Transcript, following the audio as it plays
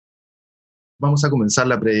Vamos a comenzar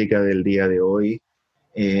la prédica del día de hoy.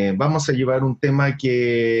 Vamos a llevar un tema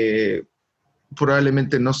que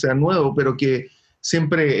probablemente no sea nuevo, pero que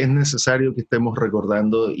siempre es necesario que estemos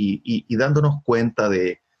recordando y dándonos cuenta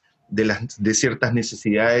de ciertas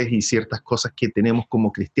necesidades y ciertas cosas que tenemos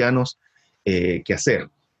como cristianos que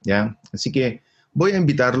hacer, ¿ya? Así que voy a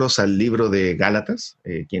invitarlos al libro de Gálatas.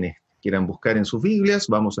 Quienes quieran buscar en sus Biblias,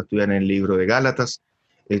 vamos a estudiar en el libro de Gálatas,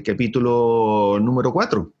 el capítulo número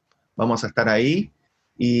 4. Vamos a estar ahí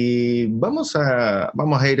y vamos a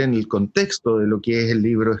ir en el contexto de lo que es el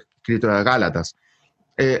libro escrito de Gálatas.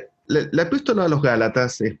 La epístola a los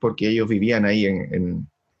Gálatas es porque ellos vivían ahí en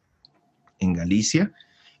Galicia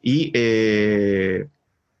y en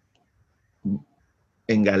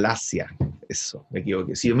Galacia, eso, me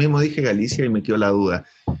equivoqué. Sí, yo mismo dije Galicia y me quedó la duda.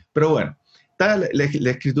 Pero bueno, la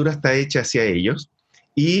escritura está hecha hacia ellos.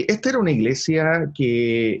 Y esta era una iglesia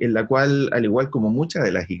en la cual, al igual como muchas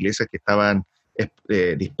de las iglesias que estaban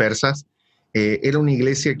dispersas, era una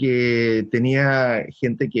iglesia que tenía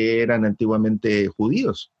gente que eran antiguamente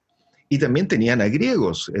judíos y también tenían a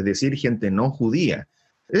griegos, es decir, gente no judía.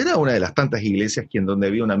 Era una de las tantas iglesias en donde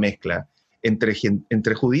había una mezcla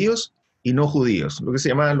entre judíos y no judíos, lo que se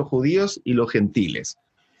llamaban los judíos y los gentiles.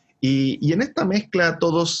 Y en esta mezcla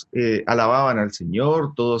todos alababan al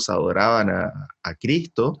Señor, todos adoraban a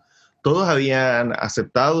Cristo, todos habían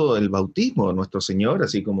aceptado el bautismo de nuestro Señor,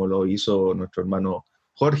 así como lo hizo nuestro hermano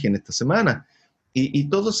Jorge en esta semana. Y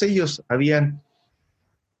todos ellos habían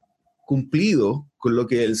cumplido con lo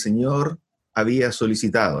que el Señor había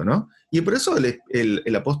solicitado, ¿no? Y por eso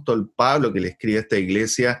el apóstol Pablo, que le escribe a esta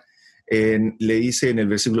iglesia, le dice en el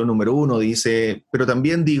versículo número 1, dice, pero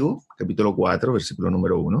también digo, capítulo 4, versículo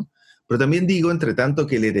número 1, pero también digo, entre tanto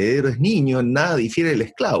que el heredero es niño, en nada difiere del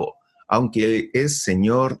esclavo, aunque es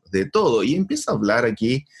señor de todo. Y empieza a hablar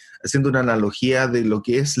aquí, haciendo una analogía de lo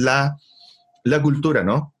que es la cultura,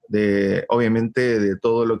 ¿no? Obviamente de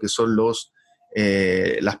todo lo que son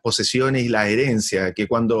las posesiones y la herencia, que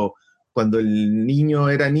cuando el niño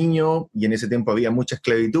era niño, y en ese tiempo había mucha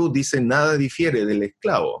esclavitud, dice, nada difiere del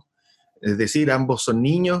esclavo. Es decir, ambos son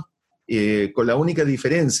niños, con la única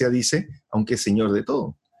diferencia, dice, aunque es señor de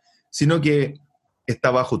todo, sino que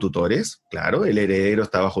está bajo tutores, claro, el heredero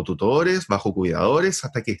está bajo tutores, bajo cuidadores,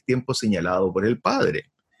 hasta que es tiempo señalado por el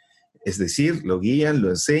padre. Es decir, lo guían, lo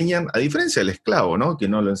enseñan, a diferencia del esclavo, ¿no? Que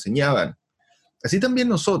no lo enseñaban. Así también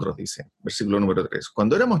nosotros, dice, versículo número 3,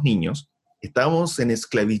 cuando éramos niños, estábamos en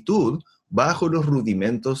esclavitud bajo los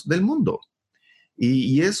rudimentos del mundo.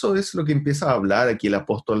 Y eso es lo que empieza a hablar aquí el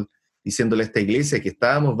apóstol, diciéndole a esta iglesia que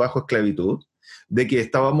estábamos bajo esclavitud, de que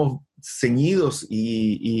estábamos ceñidos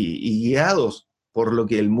y guiados por lo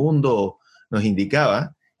que el mundo nos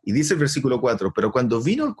indicaba. Y dice el versículo 4, pero cuando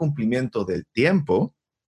vino el cumplimiento del tiempo,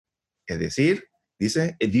 es decir,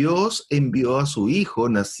 dice, Dios envió a su Hijo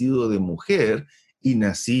nacido de mujer y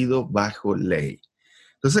nacido bajo ley.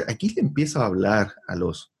 Entonces aquí le empieza a hablar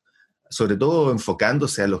sobre todo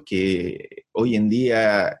enfocándose a los que hoy en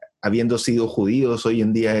día, habiendo sido judíos, hoy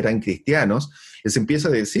en día eran cristianos, les empieza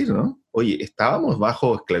a decir, ¿no? Oye, estábamos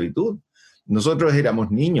bajo esclavitud, nosotros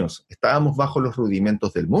éramos niños, estábamos bajo los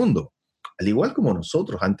rudimentos del mundo, al igual como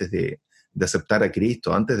nosotros antes de aceptar a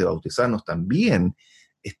Cristo, antes de bautizarnos también,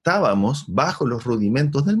 estábamos bajo los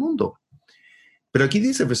rudimentos del mundo. Pero aquí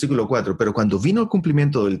dice el versículo 4, pero cuando vino el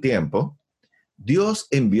cumplimiento del tiempo, Dios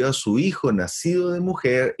envió a su Hijo nacido de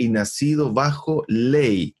mujer y nacido bajo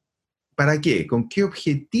ley. ¿Para qué? ¿Con qué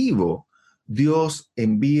objetivo Dios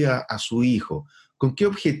envía a su Hijo? ¿Con qué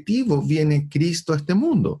objetivo viene Cristo a este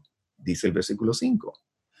mundo? Dice el versículo 5.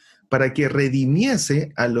 Para que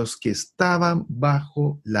redimiese a los que estaban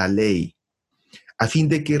bajo la ley, a fin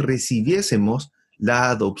de que recibiésemos la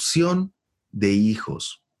adopción de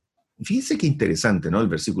hijos. Fíjense qué interesante, ¿no? El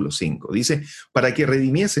versículo 5. Dice, para que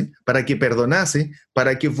redimiese, para que perdonase,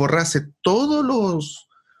 para que borrase todas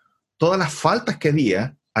las faltas que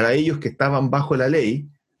había a ellos que estaban bajo la ley.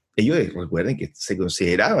 Ellos recuerden que se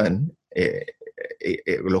consideraban,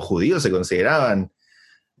 los judíos se consideraban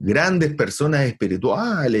grandes personas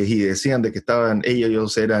espirituales y decían de que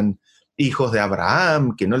ellos eran hijos de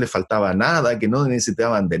Abraham, que no les faltaba nada, que no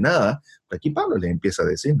necesitaban de nada. Pero aquí Pablo les empieza a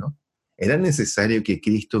decir, ¿no? Era necesario que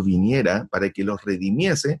Cristo viniera para que los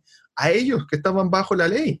redimiese a ellos que estaban bajo la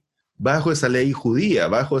ley, bajo esa ley judía,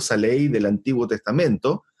 bajo esa ley del Antiguo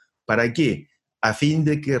Testamento. ¿Para qué? A fin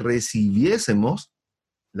de que recibiésemos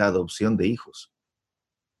la adopción de hijos.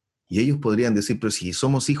 Y ellos podrían decir, pero si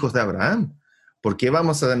somos hijos de Abraham, ¿por qué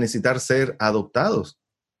vamos a necesitar ser adoptados?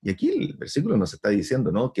 Y aquí el versículo nos está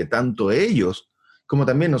diciendo, ¿no? Que tanto ellos como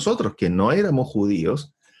también nosotros, que no éramos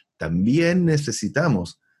judíos, también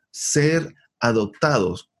necesitamos ser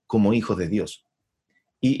adoptados como hijos de Dios.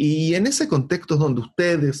 Y en ese contexto es donde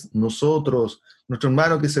ustedes, nosotros, nuestros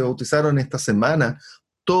hermanos que se bautizaron esta semana,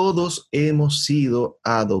 todos hemos sido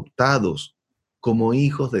adoptados como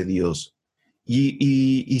hijos de Dios.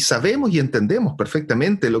 Y sabemos y entendemos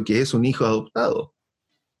perfectamente lo que es un hijo adoptado.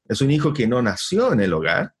 Es un hijo que no nació en el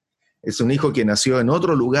hogar, es un hijo que nació en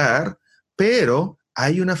otro lugar, pero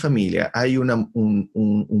hay una familia, hay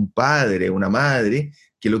un padre, una madre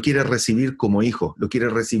que lo quiere recibir como hijo, lo quiere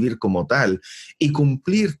recibir como tal y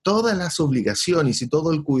cumplir todas las obligaciones y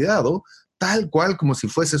todo el cuidado tal cual como si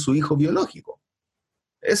fuese su hijo biológico.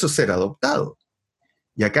 Eso es ser adoptado.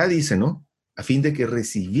 Y acá dice, ¿no? A fin de que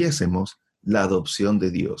recibiésemos la adopción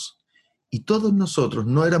de Dios. Y todos nosotros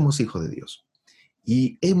no éramos hijos de Dios.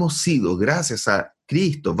 Y hemos sido, gracias a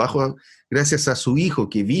Cristo, gracias a su Hijo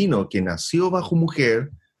que vino, que nació bajo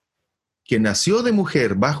mujer, que nació de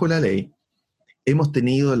mujer bajo la ley, hemos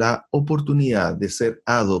tenido la oportunidad de ser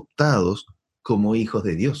adoptados como hijos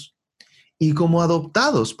de Dios. Y como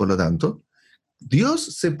adoptados, por lo tanto,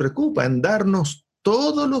 Dios se preocupa en darnos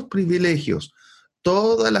todos los privilegios,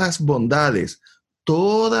 todas las bondades,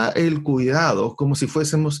 todo el cuidado, como si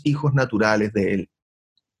fuésemos hijos naturales de Él.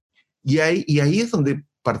 Y ahí es donde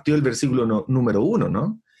partió el versículo número 1,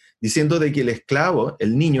 ¿no? Diciendo de que el esclavo,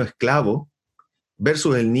 el niño esclavo,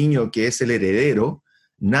 versus el niño que es el heredero,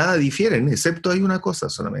 nada difieren, excepto hay una cosa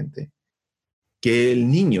solamente, que el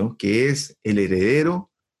niño que es el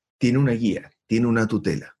heredero tiene una guía, tiene una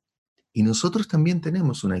tutela. Y nosotros también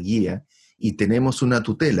tenemos una guía y tenemos una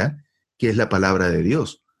tutela, que es la palabra de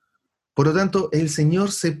Dios. Por lo tanto, el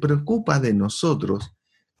Señor se preocupa de nosotros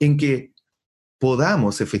en que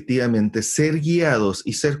podamos efectivamente ser guiados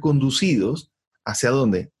y ser conducidos ¿hacia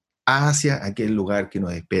dónde? Hacia aquel lugar que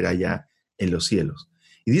nos espera allá en los cielos.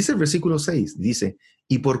 Y dice el versículo 6, dice,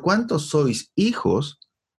 y por cuanto sois hijos,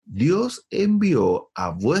 Dios envió a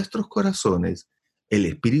vuestros corazones el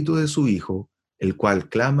espíritu de su Hijo, el cual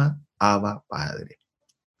clama, Abba, Padre.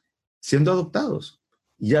 Siendo adoptados.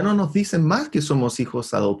 Ya no nos dicen más que somos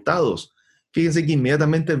hijos adoptados. Fíjense que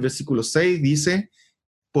inmediatamente el versículo 6 dice,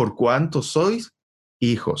 por cuanto sois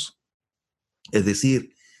hijos. Es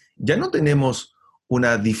decir, ya no tenemos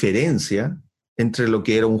una diferencia entre lo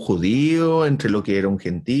que era un judío, entre lo que era un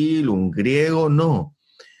gentil, un griego, no.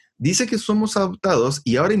 Dice que somos adoptados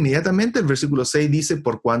y ahora inmediatamente el versículo 6 dice,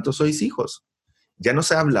 por cuanto sois hijos. Ya no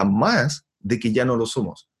se habla más de que ya no lo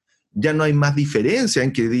somos. Ya no hay más diferencia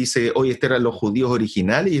en que dice, oye, estos eran los judíos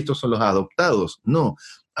originales y estos son los adoptados. No,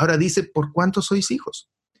 ahora dice, por cuánto sois hijos.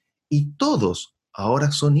 Y todos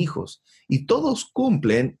ahora son hijos. Y todos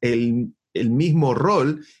cumplen el mismo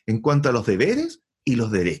rol en cuanto a los deberes y los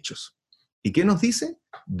derechos. ¿Y qué nos dice?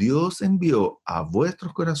 Dios envió a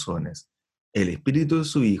vuestros corazones el espíritu de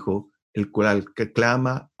su Hijo, el cual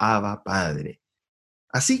clama, Abba, Padre.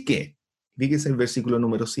 Así que, fíjese el versículo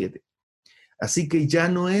número 7. Así que ya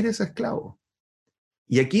no eres esclavo.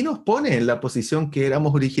 Y aquí nos pone en la posición que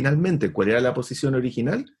éramos originalmente. ¿Cuál era la posición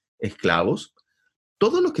original? Esclavos.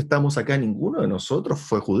 Todos los que estamos acá, ninguno de nosotros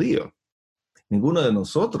fue judío. Ninguno de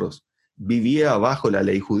nosotros vivía bajo la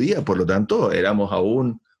ley judía, por lo tanto, éramos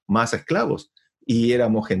aún más esclavos. Y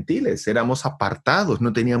éramos gentiles, éramos apartados,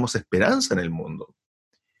 no teníamos esperanza en el mundo.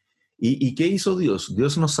 ¿Y qué hizo Dios?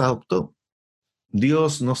 Dios nos adoptó.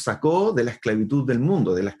 Dios nos sacó de la esclavitud del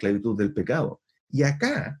mundo, de la esclavitud del pecado. Y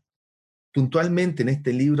acá, puntualmente en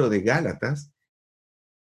este libro de Gálatas,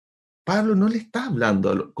 Pablo no le está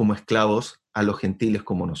hablando como esclavos a los gentiles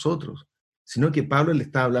como nosotros, sino que Pablo le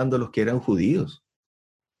está hablando a los que eran judíos.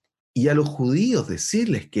 Y a los judíos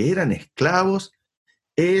decirles que eran esclavos,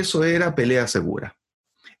 eso era pelea segura.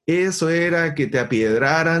 Eso era que te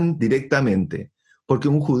apiedraran directamente. Porque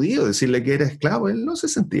un judío decirle que era esclavo, él no se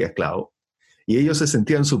sentía esclavo. Y ellos se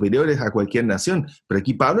sentían superiores a cualquier nación. Pero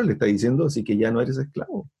aquí Pablo le está diciendo así que ya no eres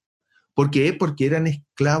esclavo. ¿Por qué? Porque eran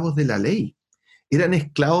esclavos de la ley. Eran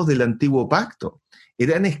esclavos del antiguo pacto.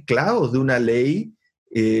 Eran esclavos de una ley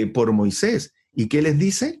por Moisés. ¿Y qué les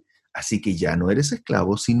dice? Así que ya no eres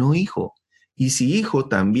esclavo, sino hijo. Y si hijo,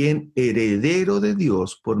 también heredero de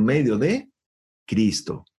Dios por medio de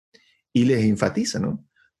Cristo. Y les enfatiza, ¿no?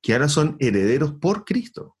 Que ahora son herederos por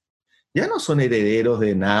Cristo. Ya no son herederos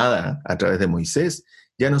de nada a través de Moisés,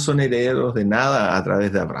 ya no son herederos de nada a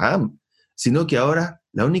través de Abraham, sino que ahora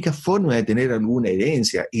la única forma de tener alguna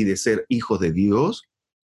herencia y de ser hijos de Dios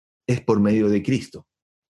es por medio de Cristo.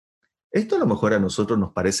 Esto a lo mejor a nosotros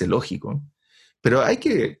nos parece lógico, pero hay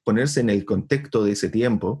que ponerse en el contexto de ese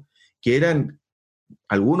tiempo, que eran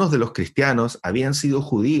algunos de los cristianos habían sido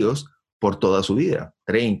judíos por toda su vida,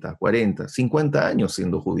 30, 40, 50 años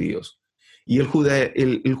siendo judíos. Y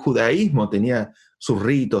el judaísmo tenía sus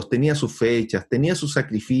ritos, tenía sus fechas, tenía sus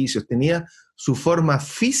sacrificios, tenía su forma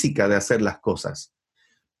física de hacer las cosas.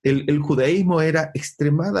 El judaísmo era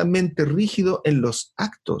extremadamente rígido en los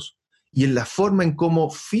actos y en la forma en cómo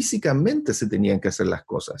físicamente se tenían que hacer las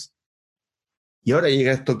cosas. Y ahora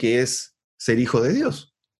llega esto que es ser hijo de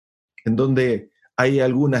Dios, en donde hay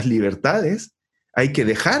algunas libertades, hay que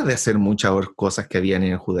dejar de hacer muchas cosas que habían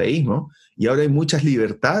en el judaísmo, y ahora hay muchas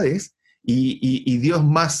libertades, y Dios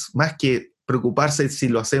más que preocuparse si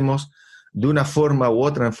lo hacemos de una forma u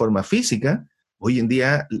otra en forma física, hoy en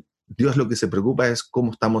día Dios lo que se preocupa es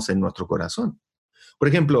cómo estamos en nuestro corazón. Por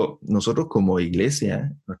ejemplo, nosotros como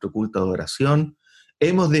iglesia, nuestro culto de oración,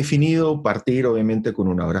 hemos definido partir obviamente con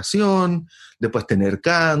una oración, después tener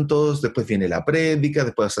cantos, después viene la prédica,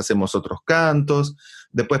 después hacemos otros cantos,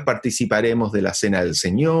 después participaremos de la cena del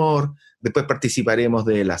Señor, después participaremos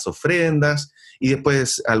de las ofrendas y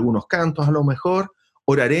después algunos cantos a lo mejor,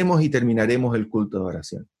 oraremos y terminaremos el culto de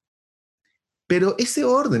oración. Pero ese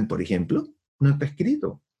orden, por ejemplo, no está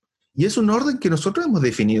escrito. Y es un orden que nosotros hemos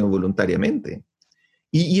definido voluntariamente.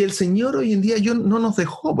 Y el Señor hoy en día no nos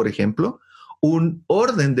dejó, por ejemplo, un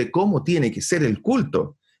orden de cómo tiene que ser el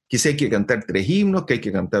culto. Que si hay que cantar 3 himnos, que hay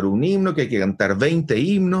que cantar un himno, que hay que cantar 20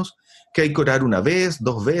 himnos, que hay que orar una vez,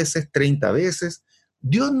 2 veces, 30 veces.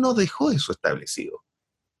 Dios no dejó eso establecido.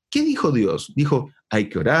 ¿Qué dijo Dios? Dijo, hay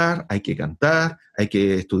que orar, hay que cantar, hay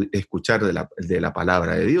que escuchar de la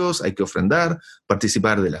palabra de Dios, hay que ofrendar,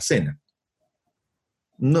 participar de la cena.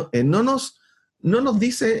 No nos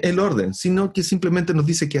dice el orden, sino que simplemente nos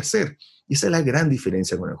dice qué hacer. Y esa es la gran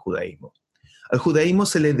diferencia con el judaísmo. Al judaísmo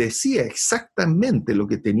se le decía exactamente lo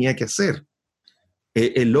que tenía que hacer.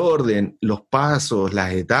 El orden, los pasos,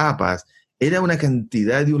 las etapas, era una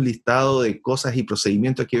cantidad de un listado de cosas y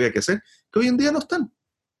procedimientos que había que hacer que hoy en día no están.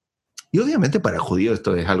 Y obviamente para el judío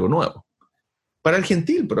esto es algo nuevo. Para el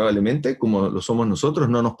gentil probablemente, como lo somos nosotros,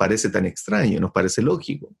 no nos parece tan extraño, nos parece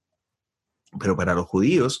lógico. Pero para los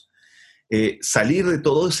judíos, salir de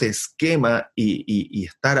todo ese esquema y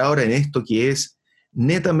estar ahora en esto que es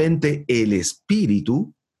netamente el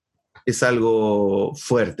espíritu, es algo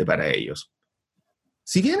fuerte para ellos.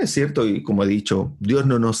 Si bien es cierto, y como he dicho, Dios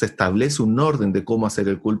no nos establece un orden de cómo hacer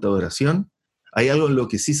el culto de oración, hay algo en lo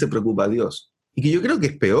que sí se preocupa a Dios, y que yo creo que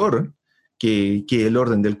es peor que el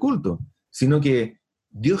orden del culto, sino que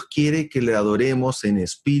Dios quiere que le adoremos en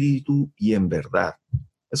espíritu y en verdad.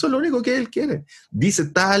 Eso es lo único que Él quiere. Dice,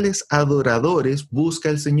 tales adoradores busca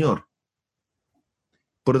el Señor.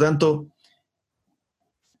 Por lo tanto,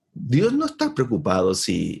 Dios no está preocupado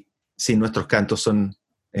si nuestros cantos son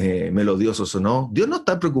melodiosos o no. Dios no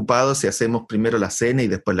está preocupado si hacemos primero la cena y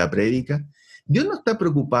después la prédica. Dios no está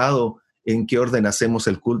preocupado en qué orden hacemos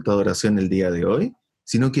el culto de adoración el día de hoy,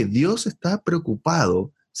 sino que Dios está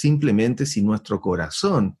preocupado simplemente si nuestro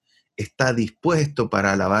corazón está dispuesto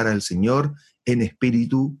para alabar al Señor en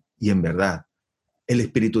espíritu y en verdad. El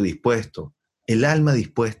espíritu dispuesto, el alma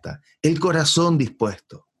dispuesta, el corazón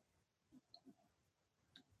dispuesto.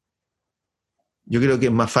 Yo creo que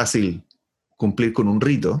es más fácil cumplir con un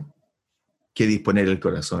rito que disponer el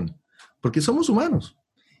corazón, porque somos humanos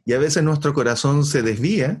y a veces nuestro corazón se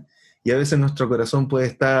desvía y a veces nuestro corazón puede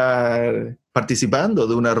estar participando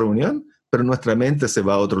de una reunión, pero nuestra mente se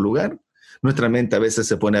va a otro lugar. Nuestra mente a veces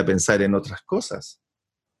se pone a pensar en otras cosas.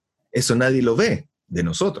 Eso nadie lo ve de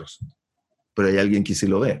nosotros, pero hay alguien que sí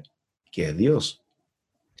lo ve, que es Dios.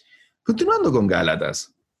 Continuando con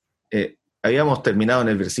Gálatas, habíamos terminado en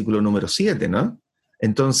el versículo número 7, ¿no?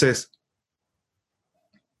 Entonces,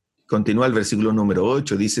 continúa el versículo número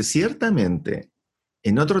 8, dice, ciertamente,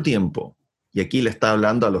 en otro tiempo, y aquí le está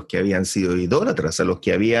hablando a los que habían sido idólatras, a los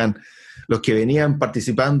que venían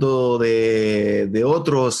participando de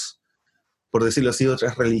otros, por decirlo así,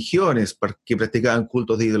 otras religiones que practicaban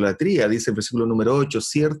cultos de idolatría, dice el versículo número 8,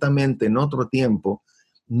 ciertamente en otro tiempo,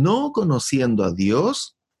 no conociendo a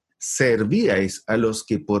Dios, servíais a los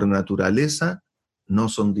que por naturaleza no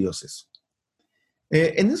son dioses.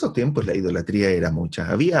 En esos tiempos la idolatría era mucha,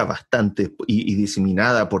 había bastante y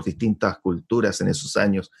diseminada por distintas culturas en esos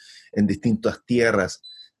años, en distintas tierras.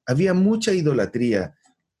 Había mucha idolatría,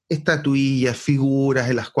 estatuillas, figuras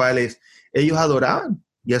en las cuales ellos adoraban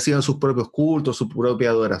y hacían sus propios cultos, su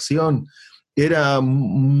propia adoración. Era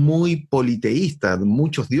muy politeísta,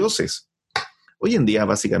 muchos dioses. Hoy en día,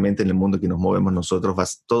 básicamente, en el mundo que nos movemos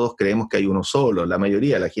nosotros, todos creemos que hay uno solo. La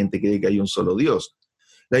mayoría de la gente cree que hay un solo Dios.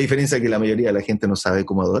 La diferencia es que la mayoría de la gente no sabe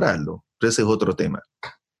cómo adorarlo, pero ese es otro tema.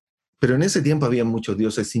 Pero en ese tiempo había muchos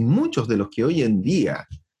dioses y muchos de los que hoy en día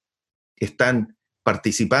estaban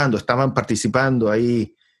participando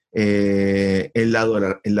ahí en la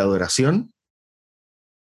adoración,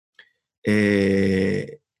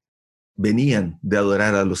 eh, venían de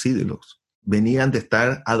adorar a los ídolos, venían de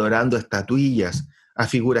estar adorando a estatuillas, a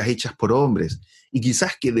figuras hechas por hombres. Y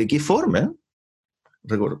quizás que de qué forma,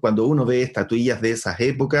 cuando uno ve estatuillas de esas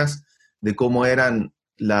épocas, de cómo eran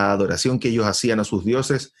la adoración que ellos hacían a sus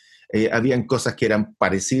dioses, habían cosas que eran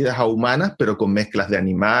parecidas a humanas, pero con mezclas de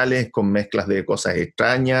animales, con mezclas de cosas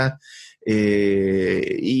extrañas,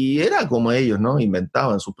 y era como ellos, ¿no?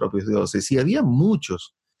 Inventaban sus propios dioses. Y había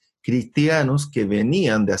muchos cristianos que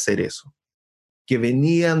venían de hacer eso, que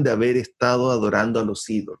venían de haber estado adorando a los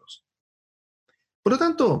ídolos. Por lo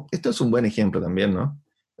tanto, esto es un buen ejemplo también, ¿no?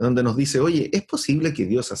 Donde nos dice, oye, ¿es posible que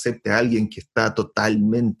Dios acepte a alguien que está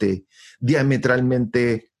totalmente,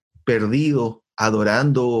 diametralmente perdido,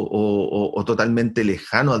 adorando o totalmente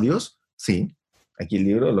lejano a Dios? Sí. Aquí el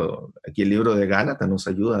libro de Gálatas nos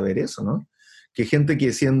ayuda a ver eso, ¿no? Que gente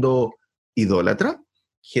que siendo idólatra,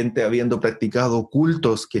 gente habiendo practicado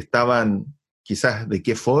cultos que estaban quizás de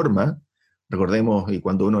qué forma, recordemos, y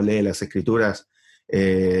cuando uno lee las Escrituras,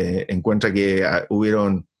 encuentra que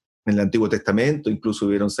hubieron en el Antiguo Testamento, incluso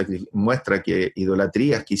muestra que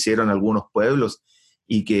idolatrías que hicieron algunos pueblos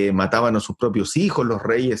y que mataban a sus propios hijos, los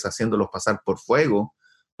reyes, haciéndolos pasar por fuego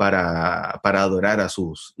para adorar a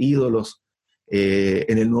sus ídolos.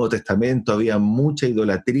 En el Nuevo Testamento había mucha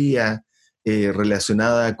idolatría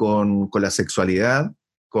relacionada con la sexualidad,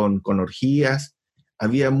 con orgías.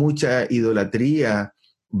 Había mucha idolatría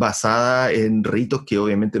basada en ritos que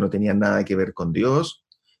obviamente no tenían nada que ver con Dios,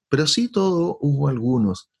 pero sí hubo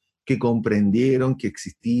algunos que comprendieron que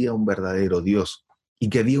existía un verdadero Dios y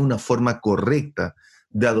que había una forma correcta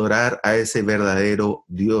de adorar a ese verdadero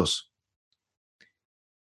Dios.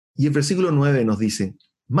 Y el versículo 9 nos dice,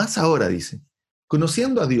 más ahora dice,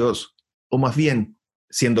 conociendo a Dios, o más bien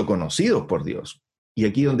siendo conocidos por Dios. Y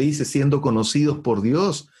aquí donde dice siendo conocidos por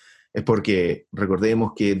Dios, es porque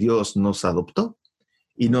recordemos que Dios nos adoptó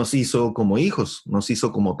y nos hizo como hijos, nos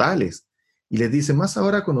hizo como tales. Y les dice, más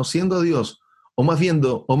ahora conociendo a Dios, o más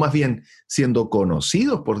bien siendo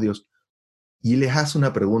conocidos por Dios. Y les hace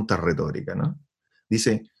una pregunta retórica, ¿no?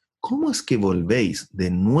 Dice, ¿cómo es que volvéis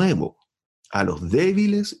de nuevo a los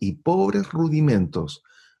débiles y pobres rudimentos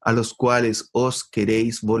a los cuales os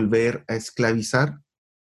queréis volver a esclavizar?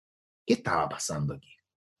 ¿Qué estaba pasando aquí?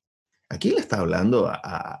 Aquí le está hablando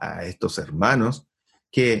a estos hermanos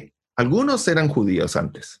que algunos eran judíos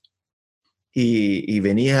antes, y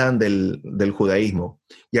venían del judaísmo.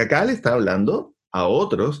 Y acá le está hablando a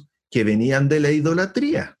otros que venían de la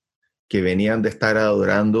idolatría, que venían de estar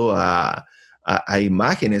adorando a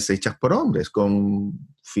imágenes hechas por hombres, con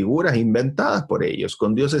figuras inventadas por ellos,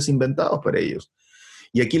 con dioses inventados por ellos.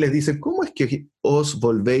 Y aquí les dice, ¿cómo es que os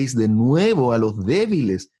volvéis de nuevo a los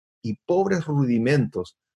débiles y pobres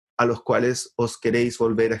rudimentos a los cuales os queréis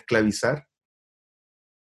volver a esclavizar?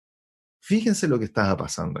 Fíjense lo que estaba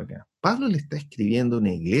pasando acá. Pablo le está escribiendo a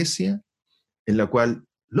una iglesia en la cual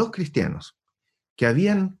los cristianos que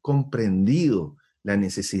habían comprendido la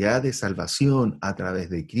necesidad de salvación a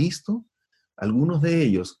través de Cristo, algunos de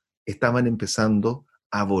ellos estaban empezando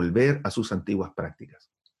a volver a sus antiguas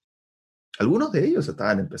prácticas. Algunos de ellos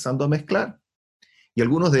estaban empezando a mezclar y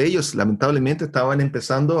algunos de ellos lamentablemente estaban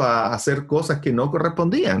empezando a hacer cosas que no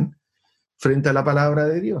correspondían frente a la palabra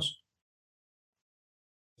de Dios.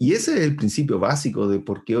 Y ese es el principio básico de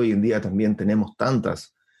por qué hoy en día también tenemos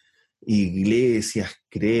tantas iglesias,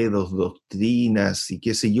 credos, doctrinas y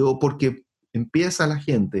qué sé yo, porque empieza la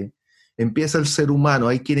gente, empieza el ser humano,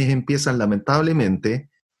 hay quienes empiezan lamentablemente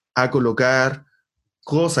a colocar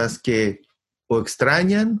cosas que o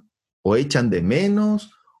extrañan o echan de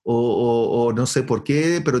menos o no sé por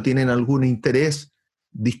qué, pero tienen algún interés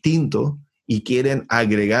distinto y quieren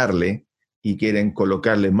agregarle y quieren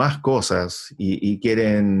colocarle más cosas y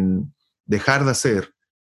quieren dejar de hacer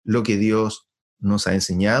lo que Dios nos ha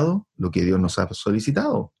enseñado, lo que Dios nos ha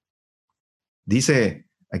solicitado. Dice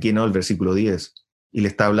aquí, ¿no? El versículo 10, y le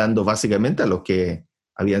está hablando básicamente a los que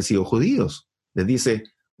habían sido judíos. Les dice,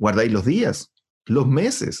 guardáis los días, los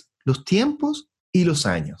meses, los tiempos y los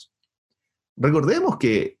años. Recordemos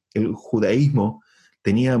que el judaísmo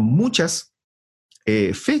tenía muchas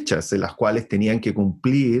fechas en las cuales tenían que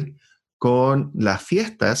cumplir con las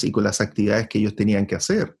fiestas y con las actividades que ellos tenían que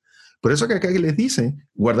hacer. Por eso que acá les dice,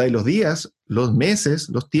 guardáis los días, los meses,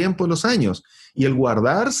 los tiempos, los años. Y el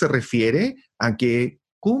guardar se refiere a que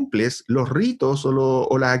cumples los ritos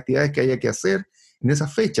o las actividades que haya que hacer en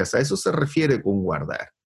esas fechas. A eso se refiere con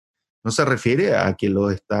guardar. No se refiere a que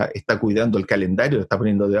está cuidando el calendario, lo está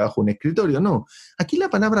poniendo debajo de un escritorio, no. Aquí la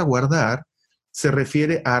palabra guardar se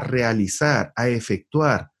refiere a realizar, a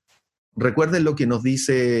efectuar. Recuerden lo que nos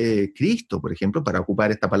dice Cristo, por ejemplo, para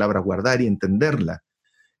ocupar esta palabra guardar y entenderla.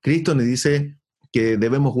 Cristo nos dice que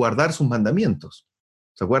debemos guardar sus mandamientos.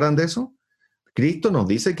 ¿Se acuerdan de eso? Cristo nos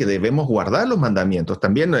dice que debemos guardar los mandamientos.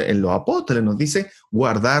 También en los apóstoles nos dice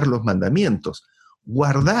guardar los mandamientos.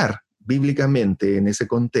 Guardar, bíblicamente, en ese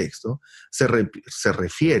contexto, se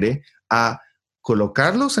refiere a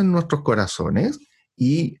colocarlos en nuestros corazones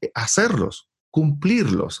y hacerlos,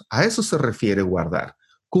 cumplirlos. A eso se refiere guardar,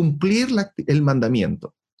 cumplir el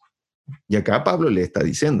mandamiento. Y acá Pablo le está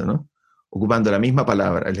diciendo, ¿no? Ocupando la misma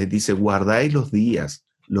palabra, les dice, guardáis los días,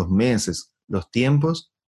 los meses, los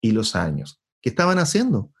tiempos y los años. ¿Qué estaban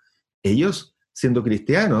haciendo? Ellos, siendo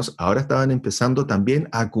cristianos, ahora estaban empezando también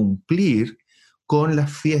a cumplir con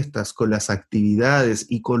las fiestas, con las actividades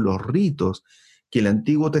y con los ritos que el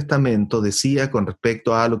Antiguo Testamento decía con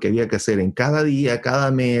respecto a lo que había que hacer en cada día,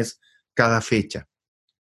 cada mes, cada fecha.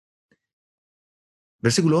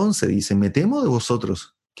 Versículo 11 dice, me temo de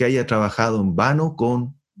vosotros que haya trabajado en vano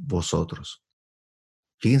con vosotros.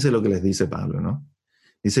 Fíjense lo que les dice Pablo, ¿no?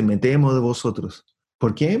 Dice, me temo de vosotros.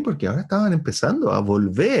 ¿Por qué? Porque ahora estaban empezando a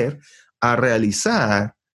volver a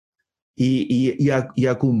realizar y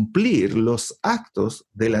a cumplir los actos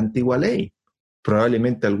de la antigua ley.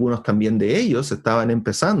 Probablemente algunos también de ellos estaban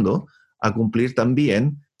empezando a cumplir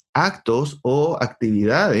también actos o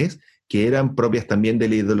actividades que eran propias también de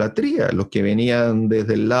la idolatría, los que venían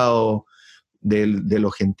desde el lado de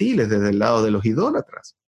los gentiles, desde el lado de los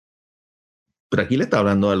idólatras. Pero aquí le está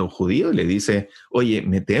hablando a los judíos y le dice, oye,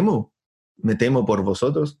 me temo por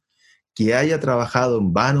vosotros que haya trabajado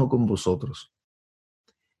en vano con vosotros.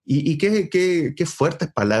 Y qué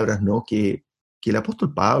fuertes palabras, ¿no? Que el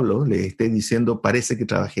apóstol Pablo le esté diciendo, parece que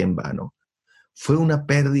trabajé en vano. Fue una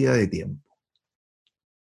pérdida de tiempo.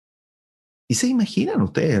 Y se imaginan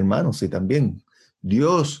ustedes, hermanos, si también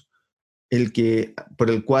Dios, por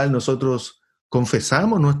el cual nosotros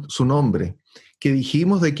confesamos su nombre, que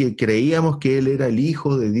dijimos de que creíamos que Él era el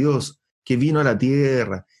Hijo de Dios, que vino a la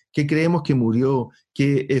tierra, que creemos que murió,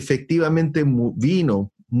 que efectivamente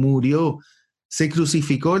vino, murió, se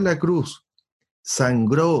crucificó en la cruz,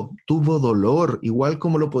 sangró, tuvo dolor, igual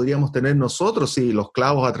como lo podríamos tener nosotros si los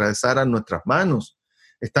clavos atravesaran nuestras manos,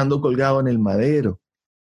 estando colgado en el madero.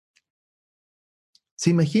 ¿Se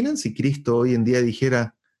imaginan si Cristo hoy en día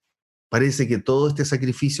dijera, parece que todo este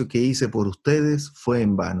sacrificio que hice por ustedes fue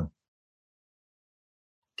en vano?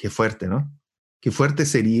 Qué fuerte, ¿no? Qué fuerte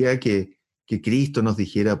sería que Cristo nos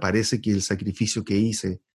dijera, parece que el sacrificio que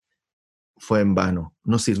hice fue en vano,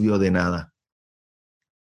 no sirvió de nada.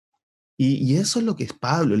 Y eso es lo que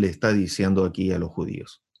Pablo le está diciendo aquí a los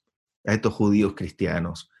judíos, a estos judíos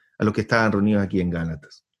cristianos, a los que estaban reunidos aquí en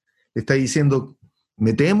Gálatas. Le está diciendo,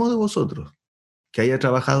 me temo de vosotros, que haya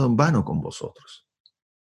trabajado en vano con vosotros.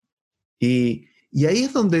 Y ahí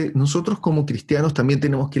es donde nosotros como cristianos también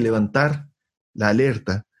tenemos que levantar la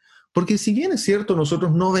alerta, porque si bien es cierto,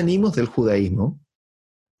 nosotros no venimos del judaísmo,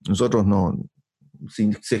 nosotros no,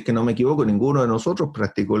 si es que no me equivoco, ninguno de nosotros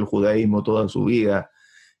practicó el judaísmo toda su vida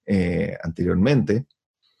anteriormente,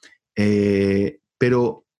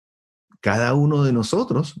 pero cada uno de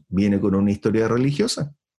nosotros viene con una historia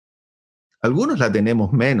religiosa. Algunos la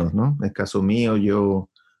tenemos menos, ¿no? En el caso mío, yo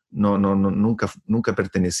nunca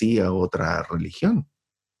pertenecí a otra religión.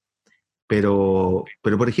 Pero,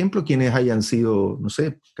 por ejemplo, quienes hayan sido, no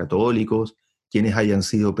sé, católicos, quienes hayan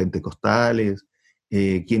sido pentecostales,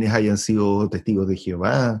 quienes hayan sido testigos de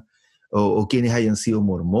Jehová, o quienes hayan sido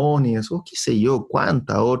mormones, o qué sé yo,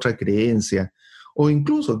 cuánta otra creencia, o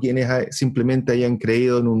incluso quienes simplemente hayan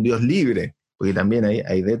creído en un Dios libre, porque también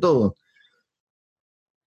hay de todo.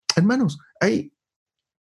 Hermanos,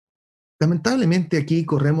 lamentablemente aquí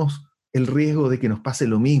corremos el riesgo de que nos pase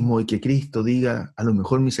lo mismo y que Cristo diga, a lo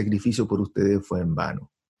mejor mi sacrificio por ustedes fue en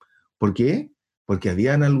vano. ¿Por qué? Porque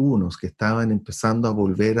habían algunos que estaban empezando a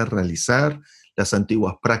volver a realizar las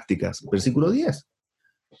antiguas prácticas. Versículo 10.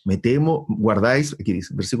 Me temo, guardáis, aquí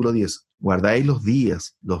dice, versículo 10, guardáis los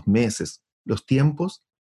días, los meses, los tiempos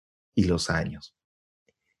y los años.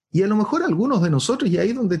 Y a lo mejor algunos de nosotros, y ahí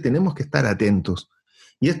es donde tenemos que estar atentos.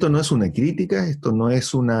 Y esto no es una crítica, esto no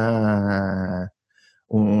es no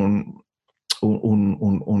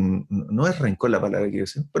es rencor la palabra que quiero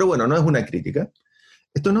decir, pero bueno, no es una crítica.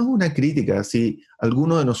 Esto no es una crítica si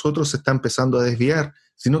alguno de nosotros se está empezando a desviar,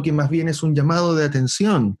 sino que más bien es un llamado de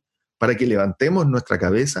atención para que levantemos nuestra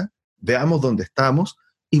cabeza, veamos dónde estamos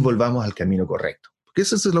y volvamos al camino correcto. Porque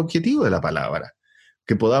ese es el objetivo de la palabra,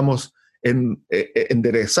 que podamos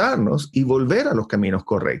enderezarnos y volver a los caminos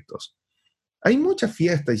correctos. Hay muchas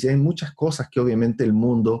fiestas y hay muchas cosas que obviamente el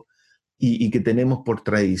mundo y que tenemos por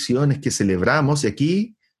tradiciones que celebramos, y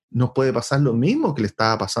aquí nos puede pasar lo mismo que le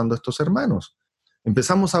estaba pasando a estos hermanos.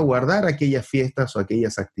 Empezamos a guardar aquellas fiestas o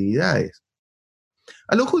aquellas actividades.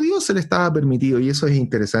 A los judíos se les estaba permitido, y eso es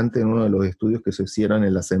interesante en uno de los estudios que se hicieron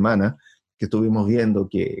en la semana, que estuvimos viendo,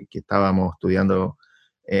 que estábamos estudiando.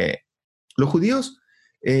 eh, los judíos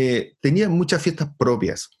tenían muchas fiestas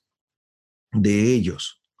propias de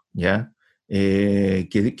ellos, ¿ya?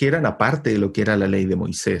 Que eran aparte de lo que era la ley de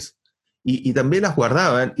Moisés. Y también las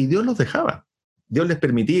guardaban y Dios los dejaba. Dios les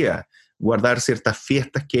permitía guardar ciertas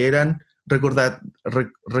fiestas que eran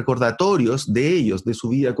recordatorios de ellos, de su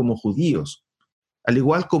vida como judíos. Al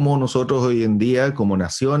igual como nosotros hoy en día, como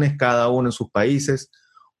naciones, cada uno en sus países,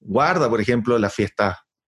 guarda, por ejemplo, las fiestas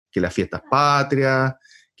patrias,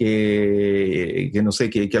 que no sé,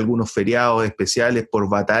 que algunos feriados especiales por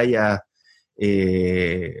batalla,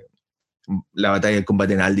 eh, la batalla del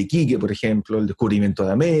combate naval de Iquique, por ejemplo, el descubrimiento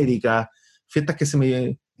de América,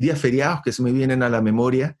 días feriados que se me vienen a la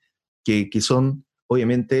memoria, que son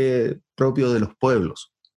obviamente propios de los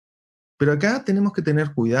pueblos. Pero acá tenemos que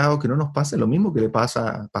tener cuidado que no nos pase lo mismo que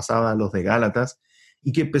pasaba a los de Gálatas,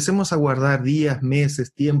 y que empecemos a guardar días,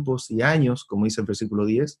 meses, tiempos y años, como dice el versículo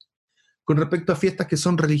 10, con respecto a fiestas que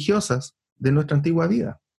son religiosas de nuestra antigua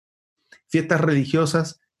vida. Fiestas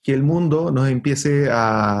religiosas que el mundo nos empiece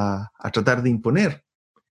a tratar de imponer.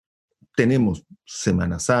 Tenemos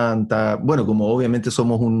Semana Santa, bueno, como obviamente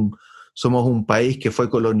somos un país que fue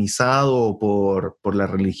colonizado por la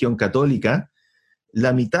religión católica,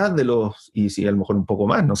 la mitad de y si a lo mejor un poco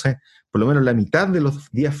más, no sé, por lo menos la mitad de los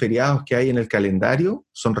días feriados que hay en el calendario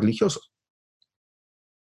son religiosos.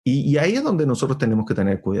 Y ahí es donde nosotros tenemos que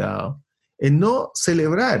tener cuidado, en no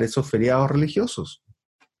celebrar esos feriados religiosos,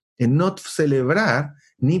 en no celebrar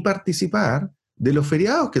ni participar de los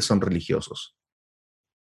feriados que son religiosos.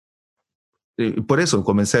 Por eso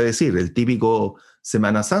comencé a decir, el típico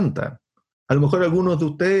Semana Santa. A lo mejor algunos de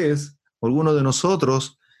ustedes, o algunos de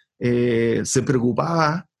nosotros, se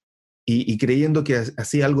preocupaba y creyendo que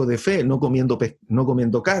hacía algo de fe, no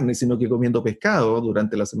comiendo carne, sino que comiendo pescado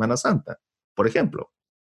durante la Semana Santa, por ejemplo.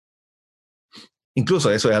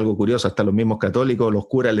 Incluso eso es algo curioso, hasta los mismos católicos, los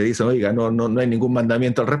curas le dicen, oiga, no hay ningún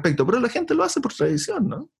mandamiento al respecto, pero la gente lo hace por tradición,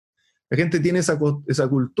 ¿no? La gente tiene esa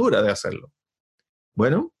cultura de hacerlo.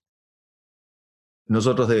 Bueno,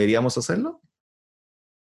 nosotros deberíamos hacerlo.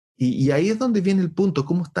 Y ahí es donde viene el punto,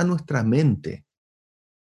 ¿cómo está nuestra mente?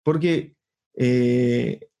 Porque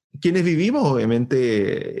quienes vivimos,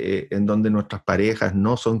 obviamente, en donde nuestras parejas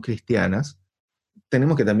no son cristianas,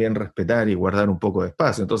 tenemos que también respetar y guardar un poco de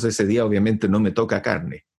espacio. Entonces ese día obviamente no me toca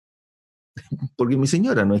carne, porque mi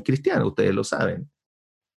señora no es cristiana, ustedes lo saben.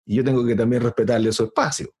 Y yo tengo que también respetarle su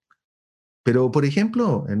espacio. Pero, por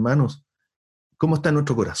ejemplo, hermanos, ¿cómo está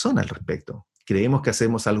nuestro corazón al respecto? ¿Creemos que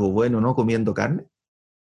hacemos algo bueno no comiendo carne?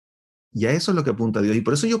 Y a eso es lo que apunta Dios. Y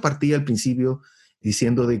por eso yo partí al principio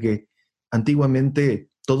diciendo de que antiguamente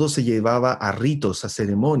todo se llevaba a ritos, a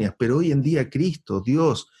ceremonias, pero hoy en día Cristo,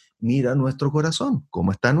 Dios, mira nuestro corazón.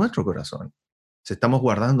 ¿Cómo está nuestro corazón? ¿Se estamos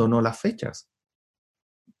guardando o no las fechas?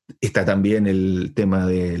 Está también el tema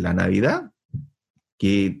de la Navidad,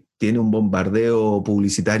 que tiene un bombardeo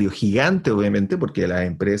publicitario gigante, obviamente, porque las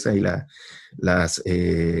empresas y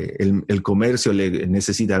el comercio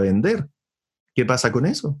necesita vender. ¿Qué pasa con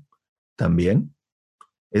eso? También.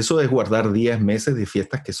 Eso es guardar días, meses de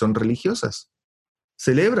fiestas que son religiosas.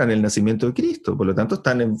 Celebran el nacimiento de Cristo, por lo tanto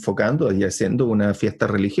están enfocando y haciendo una fiesta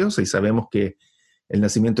religiosa, y sabemos que el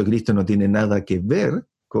nacimiento de Cristo no tiene nada que ver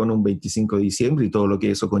con un 25 de diciembre y todo lo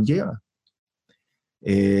que eso conlleva.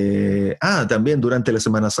 También durante la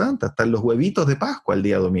Semana Santa están los huevitos de Pascua el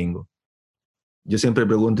día domingo. Yo siempre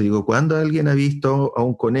pregunto, digo, ¿cuándo alguien ha visto a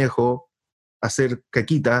un conejo hacer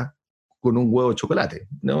caquita con un huevo de chocolate?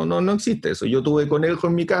 No existe eso. Yo tuve conejo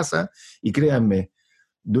en mi casa y créanme,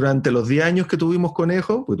 durante los 10 años que tuvimos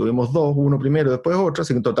conejo, pues tuvimos dos, uno primero, después otro,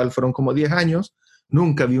 así que en total fueron como 10 años,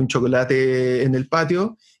 nunca vi un chocolate en el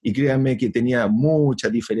patio, y créanme que tenía mucha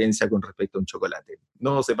diferencia con respecto a un chocolate.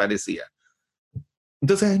 No se parecía.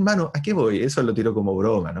 Entonces, hermano, ¿a qué voy? Eso lo tiro como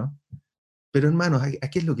broma, ¿no? Pero, hermanos, ¿a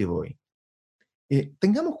qué es lo que voy?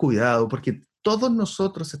 Tengamos cuidado, porque todos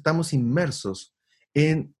nosotros estamos inmersos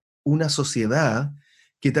en una sociedad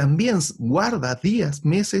que también guarda días,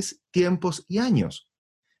 meses, tiempos y años.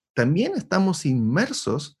 También estamos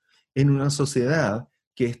inmersos en una sociedad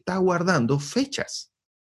que está guardando fechas.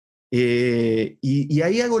 Y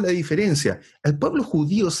ahí hago la diferencia. Al pueblo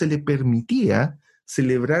judío se le permitía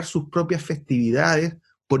celebrar sus propias festividades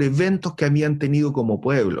por eventos que habían tenido como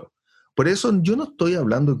pueblo. Por eso yo no estoy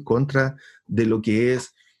hablando en contra de lo que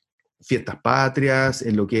es fiestas patrias,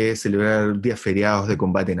 en lo que es celebrar días feriados de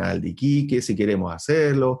combate naval de Iquique, si queremos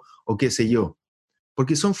hacerlo, o qué sé yo,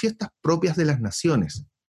 porque son fiestas propias de las naciones.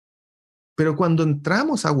 Pero cuando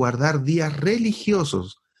entramos a guardar días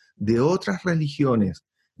religiosos de otras religiones,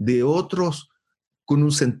 de otros con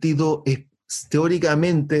un sentido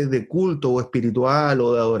teóricamente de culto o espiritual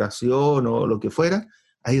o de adoración o lo que fuera,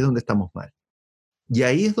 ahí es donde estamos mal. Y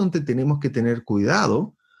ahí es donde tenemos que tener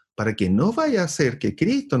cuidado para que no vaya a ser que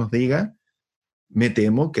Cristo nos diga, me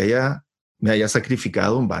temo que me haya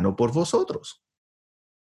sacrificado en vano por vosotros.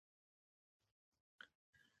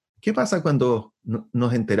 ¿Qué pasa cuando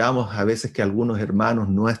nos enteramos a veces que algunos hermanos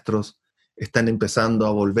nuestros están empezando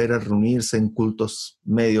a volver a reunirse en cultos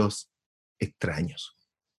medios extraños,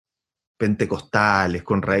 pentecostales,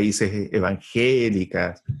 con raíces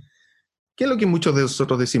evangélicas? ¿Qué es lo que muchos de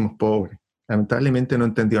nosotros decimos? Pobre, lamentablemente no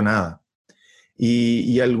entendió nada.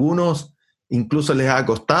 Y algunos incluso les ha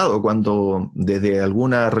costado cuando desde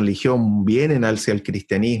alguna religión vienen hacia el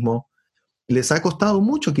cristianismo, les ha costado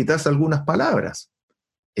mucho quitarse algunas palabras.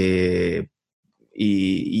 Eh,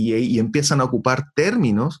 y empiezan a ocupar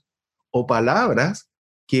términos o palabras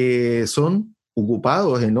que son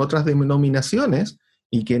ocupados en otras denominaciones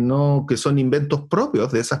y que son inventos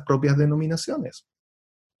propios de esas propias denominaciones.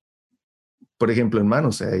 Por ejemplo,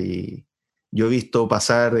 hermanos, yo he visto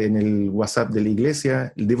pasar en el WhatsApp de la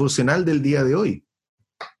iglesia el devocional del día de hoy.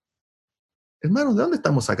 Hermanos, ¿de dónde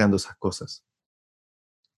estamos sacando esas cosas?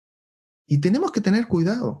 Y tenemos que tener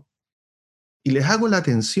cuidado. Y les hago la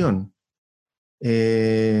atención,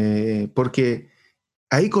 porque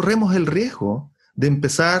ahí corremos el riesgo de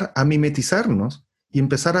empezar a mimetizarnos y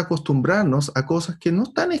empezar a acostumbrarnos a cosas que no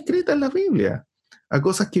están escritas en la Biblia, a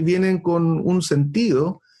cosas que vienen con un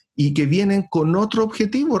sentido y que vienen con otro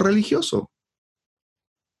objetivo religioso.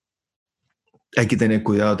 Hay que tener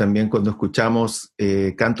cuidado también cuando escuchamos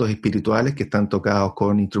cantos espirituales que están tocados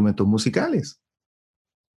con instrumentos musicales.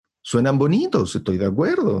 Suenan bonitos, estoy de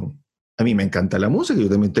acuerdo. A mí me encanta la música, yo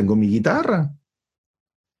también tengo mi guitarra,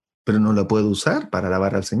 pero no la puedo usar para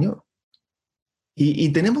alabar al Señor.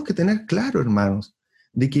 Y tenemos que tener claro, hermanos,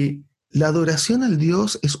 de que la adoración al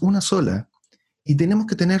Dios es una sola. Y tenemos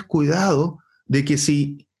que tener cuidado de que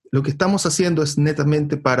si lo que estamos haciendo es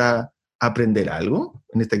netamente para aprender algo,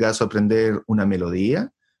 en este caso aprender una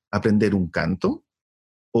melodía, aprender un canto,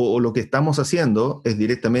 o lo que estamos haciendo es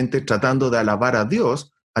directamente tratando de alabar a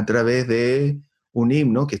Dios a través de un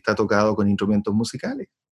himno que está tocado con instrumentos musicales.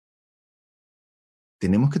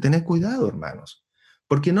 Tenemos que tener cuidado, hermanos,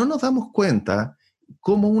 porque no nos damos cuenta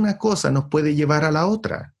cómo una cosa nos puede llevar a la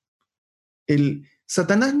otra.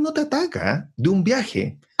 Satanás no te ataca de un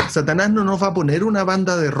viaje. Satanás no nos va a poner una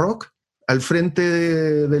banda de rock al frente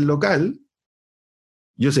del local.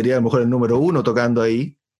 Yo sería a lo mejor el número 1 tocando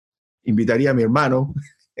ahí. Invitaría a mi hermano.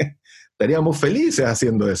 Estaríamos felices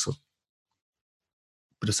haciendo eso.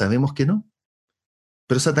 Pero sabemos que no.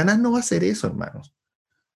 Pero Satanás no va a hacer eso, hermanos.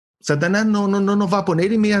 Satanás no nos va a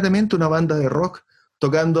poner inmediatamente una banda de rock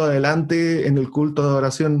tocando adelante en el culto de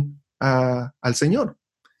adoración al Señor.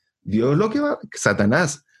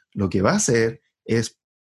 Satanás lo que va a hacer es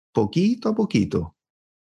poquito a poquito,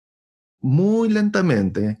 muy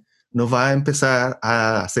lentamente, nos va a empezar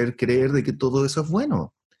a hacer creer de que todo eso es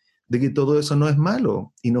bueno, de que todo eso no es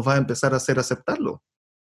malo, y nos va a empezar a hacer aceptarlo.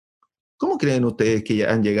 ¿Cómo creen ustedes que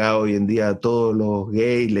ya han llegado hoy en día todos los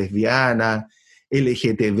gays, lesbianas,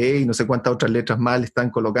 LGTB y no sé cuántas otras letras más le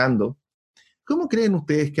están colocando? ¿Cómo creen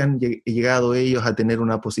ustedes que han llegado ellos a tener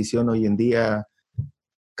una posición hoy en día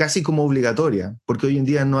casi como obligatoria? Porque hoy en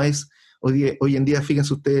día hoy en día,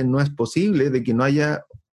 fíjense ustedes, no es posible de que no haya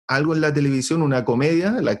algo en la televisión, una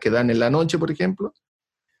comedia, la que dan en la noche, por ejemplo,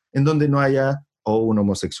 en donde no haya o un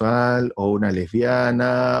homosexual, o una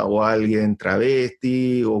lesbiana, o alguien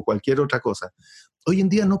travesti, o cualquier otra cosa. Hoy en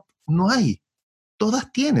día no hay,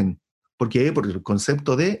 todas tienen. ¿Por qué? Por el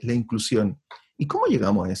concepto de la inclusión. ¿Y cómo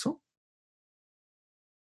llegamos a eso?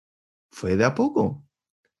 Fue de a poco.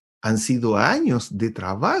 Han sido años de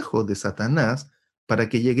trabajo de Satanás para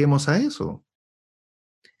que lleguemos a eso.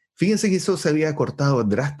 Fíjense que eso se había cortado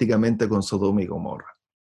drásticamente con Sodoma y Gomorra.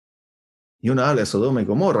 Y uno habla de Sodoma y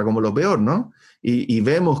Gomorra como lo peor, ¿no? Y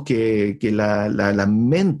vemos que la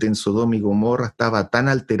mente en Sodoma y Gomorra estaba tan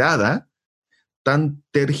alterada, tan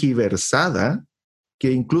tergiversada,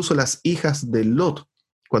 que incluso las hijas de Lot,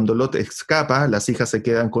 cuando Lot escapa, las hijas se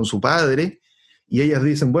quedan con su padre y ellas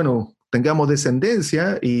dicen, bueno, tengamos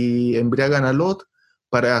descendencia, y embriagan a Lot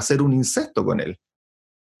para hacer un incesto con él.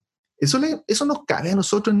 ¿Eso nos cabe a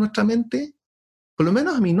nosotros en nuestra mente? Por lo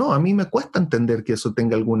menos a mí no, a mí me cuesta entender que eso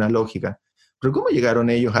tenga alguna lógica. Pero ¿cómo llegaron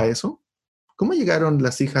ellos a eso? ¿Cómo llegaron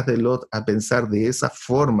las hijas de Lot a pensar de esa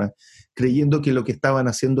forma, creyendo que lo que estaban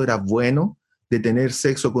haciendo era bueno, de tener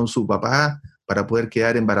sexo con su papá para poder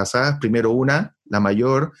quedar embarazadas? Primero una, la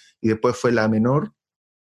mayor, y después fue la menor,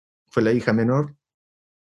 fue la hija menor.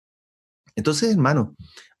 Entonces, hermano,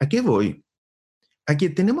 ¿a qué voy? A que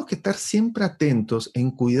tenemos que estar siempre atentos en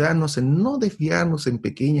cuidarnos, en no desviarnos en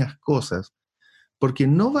pequeñas cosas, porque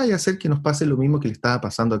no vaya a ser que nos pase lo mismo que le estaba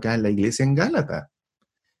pasando acá en la iglesia en Gálata,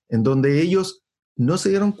 en donde ellos no se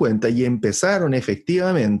dieron cuenta y empezaron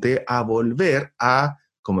efectivamente a volver a,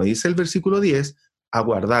 como dice el versículo 10, a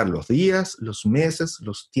guardar los días, los meses,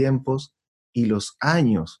 los tiempos y los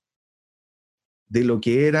años de lo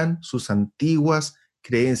que eran sus antiguas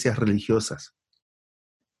creencias religiosas.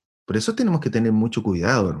 Por eso tenemos que tener mucho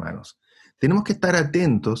cuidado, hermanos. Tenemos que estar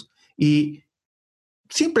atentos y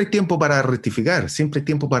siempre hay tiempo para rectificar, siempre hay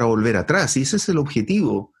tiempo para volver atrás. Y ese es el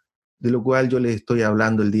objetivo de lo cual yo les estoy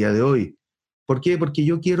hablando el día de hoy. ¿Por qué? Porque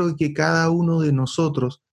yo quiero que cada uno de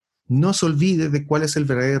nosotros no se olvide de cuál es el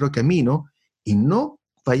verdadero camino y no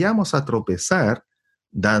vayamos a tropezar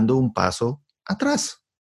dando un paso atrás.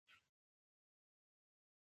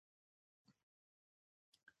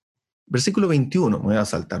 Versículo 21, me voy a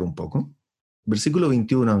saltar un poco. Versículo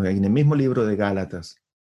 21, en el mismo libro de Gálatas.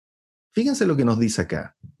 Fíjense lo que nos dice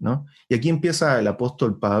acá, ¿no? Y aquí empieza el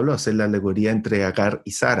apóstol Pablo a hacer la alegoría entre Agar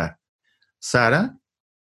y Sara. Sara,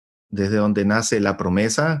 desde donde nace la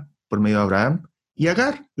promesa por medio de Abraham, y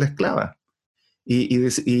Agar, la esclava. Y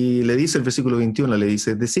le dice el versículo 21, le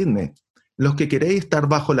dice, decidme, los que queréis estar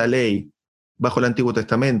bajo la ley, bajo el Antiguo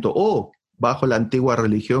Testamento, o bajo la antigua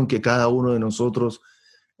religión que cada uno de nosotros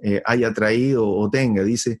haya traído o tenga,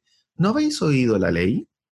 dice, ¿no habéis oído la ley?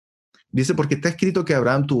 Dice, porque está escrito que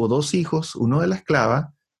Abraham tuvo dos hijos, uno de la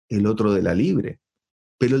esclava, el otro de la libre.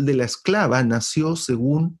 Pero el de la esclava nació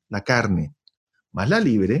según la carne, más la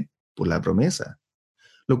libre por la promesa.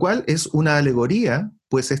 Lo cual es una alegoría,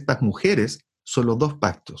 pues estas mujeres son los dos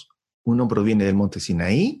pactos. Uno proviene del monte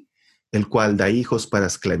Sinaí, el cual da hijos para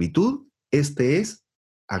esclavitud. Este es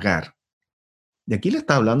Agar. Y aquí le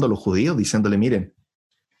está hablando a los judíos, diciéndole, miren,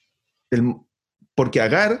 porque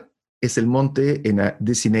Agar es el monte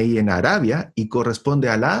de Sinaí en Arabia y corresponde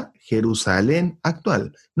a la Jerusalén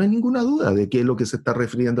actual. No hay ninguna duda de qué es lo que se está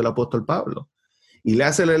refiriendo el apóstol Pablo. Y le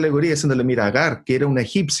hace la alegoría diciéndole, mira, Agar, que era una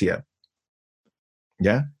egipcia,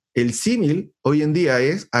 ¿ya? El símil hoy en día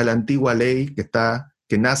es a la antigua ley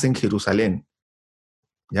que nace en Jerusalén,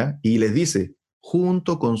 ¿ya? Y les dice,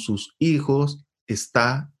 junto con sus hijos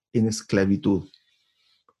está en esclavitud.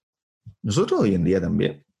 Nosotros hoy en día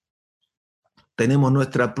también tenemos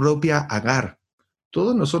nuestra propia Agar.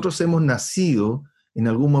 Todos nosotros hemos nacido en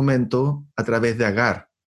algún momento a través de Agar,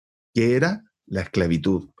 que era la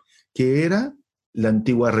esclavitud, que era la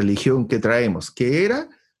antigua religión que traemos, que era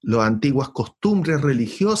las antiguas costumbres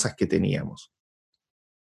religiosas que teníamos.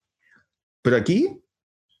 Pero aquí,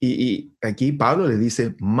 aquí Pablo les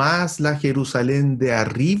dice, más la Jerusalén de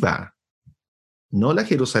arriba, no la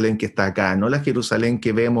Jerusalén que está acá, no la Jerusalén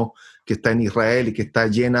que vemos que está en Israel y que está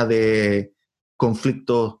llena de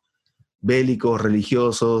conflictos bélicos,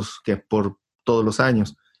 religiosos, que es por todos los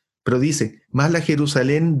años. Pero dice, más la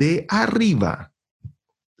Jerusalén de arriba,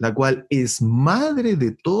 la cual es madre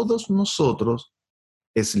de todos nosotros,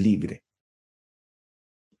 es libre.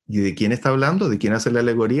 ¿Y de quién está hablando? ¿De quién hace la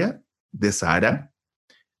alegoría? De Sara.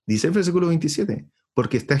 Dice el versículo 27,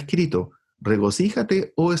 porque está escrito,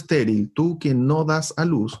 regocíjate, oh estéril, tú que no das a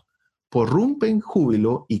luz, porrumpe en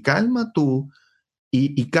júbilo y calma tú,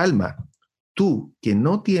 y calma, tú que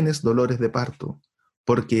no tienes dolores de parto,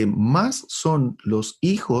 porque más son los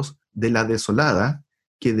hijos de la desolada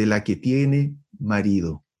que de la que tiene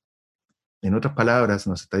marido. En otras palabras,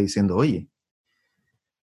 nos está diciendo, oye,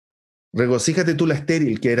 regocíjate tú la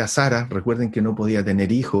estéril, que era Sara, recuerden que no podía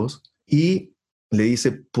tener hijos, y le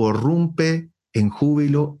dice, porrumpe en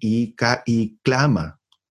júbilo y clama,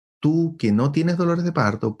 tú que no tienes dolores de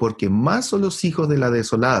parto, porque más son los hijos de la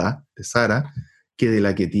desolada, de Sara, que de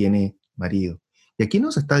la que tiene marido. Y aquí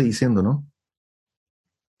nos está diciendo, ¿no?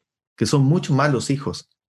 Que son mucho más los hijos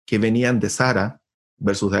que venían de Sara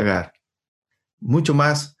versus de Agar. Mucho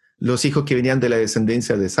más los hijos que venían de la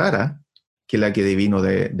descendencia de Sara que la que vino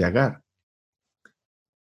de Agar.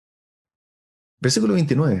 Versículo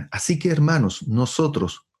 29. Así que, hermanos,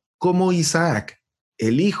 nosotros, como Isaac,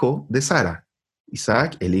 el hijo de Sara,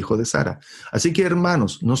 Isaac, el hijo de Sara. Así que,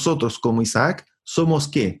 hermanos, nosotros, como Isaac, somos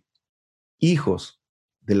 ¿qué? Hijos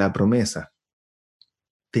de la promesa.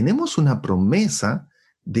 Tenemos una promesa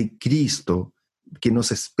de Cristo que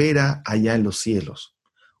nos espera allá en los cielos.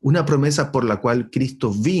 Una promesa por la cual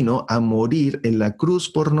Cristo vino a morir en la cruz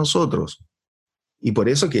por nosotros. Y por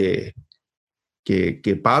eso que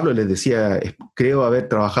Pablo les decía, creo haber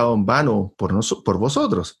trabajado en vano por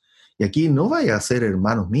vosotros. Y aquí no vaya a ser,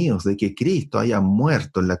 hermanos míos, de que Cristo haya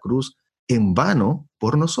muerto en la cruz en vano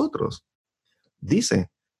por nosotros.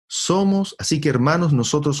 Dice, Así que hermanos,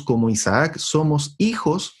 nosotros como Isaac somos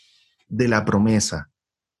hijos de la promesa.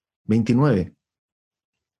 29.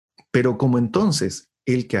 Pero como entonces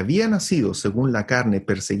el que había nacido según la carne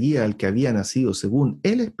perseguía al que había nacido según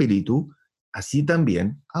el Espíritu, así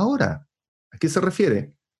también ahora. ¿A qué se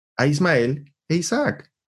refiere? A Ismael e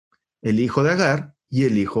Isaac, el hijo de Agar y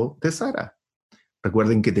el hijo de Sara.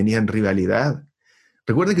 Recuerden que tenían rivalidad.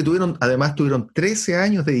 Recuerden que además tuvieron 13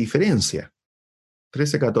 años de diferencia.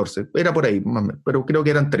 13, 14, era por ahí, pero creo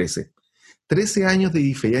que eran 13. 13 años de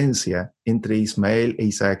diferencia entre Ismael e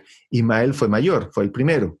Isaac. Ismael fue mayor, fue el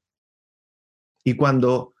primero. Y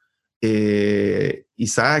cuando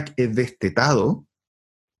Isaac es destetado,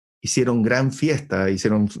 hicieron gran fiesta,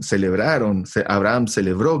 celebraron, Abraham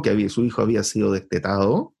celebró que su hijo había sido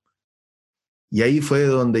destetado, y ahí fue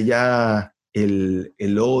donde ya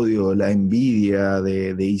el odio, la envidia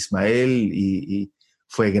de Ismael y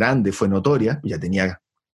fue grande, fue notoria, ya tenía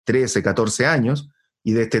 13, 14 años,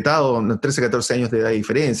 y destetado, 13, 14 años de edad de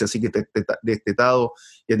diferencia, así que destetado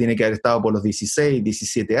ya tiene que haber estado por los 16,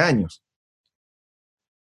 17 años.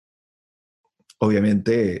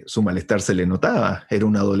 Obviamente su malestar se le notaba, era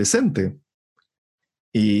un adolescente.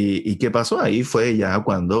 ¿Y qué pasó? Ahí fue ya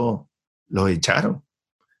cuando los echaron,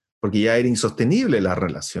 porque ya era insostenible la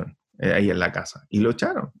relación ahí en la casa, y lo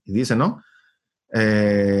echaron. Y dice, ¿no?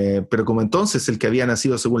 Pero como entonces el que había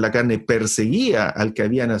nacido según la carne perseguía al que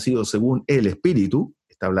había nacido según el Espíritu,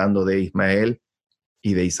 está hablando de Ismael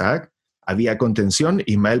y de Isaac, había contención,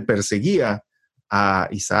 Ismael perseguía a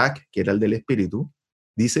Isaac, que era el del Espíritu,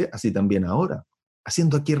 dice, así también ahora.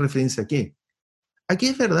 Haciendo aquí referencia a qué. Aquí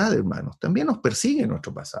es verdad, hermanos, también nos persigue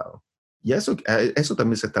nuestro pasado. Y a eso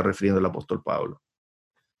también se está refiriendo el apóstol Pablo.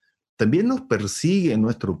 También nos persigue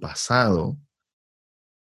nuestro pasado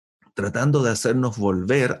tratando de hacernos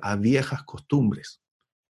volver a viejas costumbres.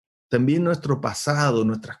 También nuestro pasado,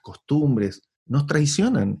 nuestras costumbres, nos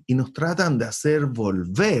traicionan y nos tratan de hacer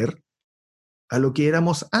volver a lo que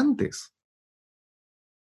éramos antes.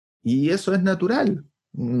 Y eso es natural,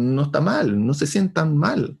 no está mal, no se sientan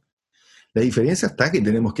mal. La diferencia está que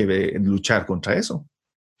tenemos que luchar contra eso.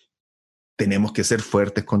 Tenemos que ser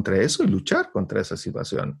fuertes contra eso y luchar contra esa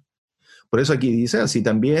situación. Por eso aquí dice, así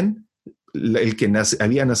también, el que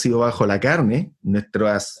había nacido bajo la carne,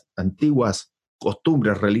 nuestras antiguas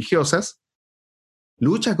costumbres religiosas,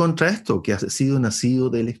 lucha contra esto, que ha sido nacido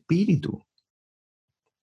del Espíritu.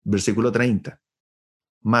 Versículo 30.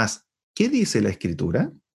 Mas, ¿qué dice la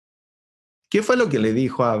Escritura? ¿Qué fue lo que le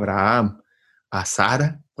dijo a Abraham a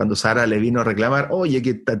Sara, cuando Sara le vino a reclamar, oye,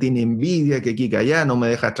 que esta tiene envidia, que aquí, que allá, no me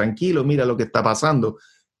dejas tranquilo, mira lo que está pasando?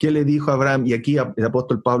 ¿Qué le dijo a Abraham? Y aquí el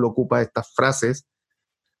apóstol Pablo ocupa estas frases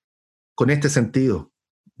con este sentido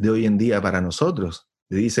de hoy en día para nosotros.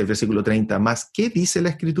 Le dice el versículo 30, más, ¿qué dice la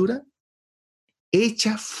Escritura?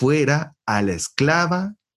 Echa fuera a la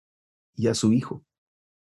esclava y a su hijo,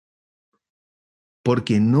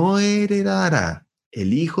 porque no heredará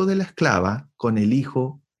el hijo de la esclava con el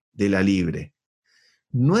hijo de la libre.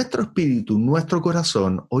 Nuestro espíritu, nuestro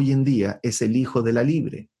corazón hoy en día es el hijo de la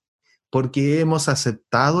libre, porque hemos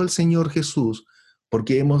aceptado al Señor Jesús,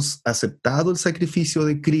 porque hemos aceptado el sacrificio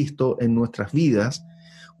de Cristo en nuestras vidas,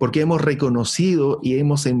 porque hemos reconocido y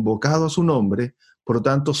hemos invocado a su nombre, por lo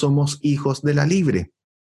tanto somos hijos de la libre.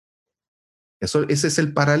 Ese es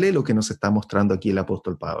el paralelo que nos está mostrando aquí el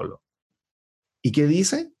apóstol Pablo. ¿Y qué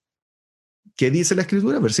dice? ¿Qué dice la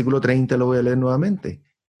Escritura? Versículo 30 lo voy a leer nuevamente.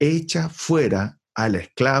 Echa fuera a la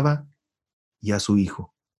esclava y a su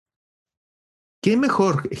hijo. ¿Qué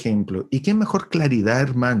mejor ejemplo y qué mejor claridad,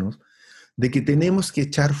 hermanos, de que tenemos que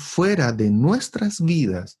echar fuera de nuestras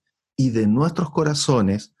vidas y de nuestros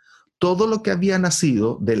corazones todo lo que había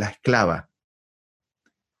nacido de la esclava?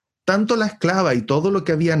 Tanto la esclava y todo lo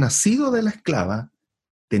que había nacido de la esclava,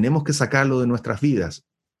 tenemos que sacarlo de nuestras vidas.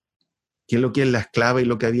 ¿Qué es lo que es la esclava y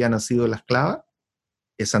lo que había nacido de la esclava?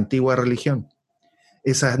 Esa antigua religión,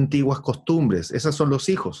 esas antiguas costumbres, esos son los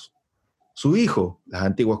hijos. Su hijo, las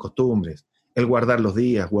antiguas costumbres, el guardar los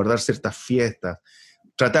días, guardar ciertas fiestas,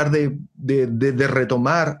 tratar de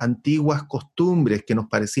retomar antiguas costumbres que nos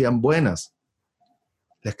parecían buenas.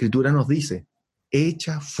 La Escritura nos dice,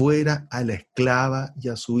 echa fuera a la esclava y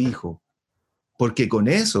a su hijo, porque con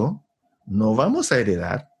eso no vamos a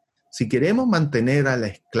heredar. Si queremos mantener a la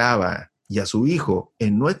esclava y a su hijo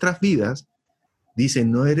en nuestras vidas, dice,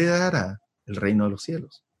 no heredará el reino de los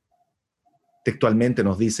cielos. Textualmente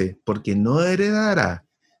nos dice, porque no heredará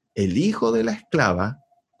el hijo de la esclava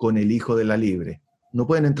con el hijo de la libre. No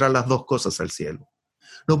pueden entrar las dos cosas al cielo.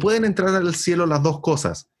 No pueden entrar al cielo las dos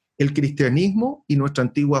cosas, el cristianismo y nuestra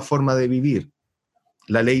antigua forma de vivir,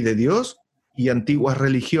 la ley de Dios y antiguas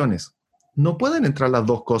religiones. no pueden entrar las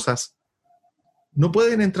dos cosas. No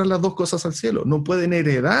pueden entrar las dos cosas al cielo. No pueden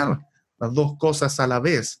heredar las dos cosas a la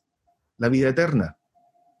vez, la vida eterna.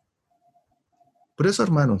 Por eso,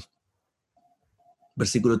 hermanos,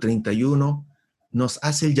 versículo 31 nos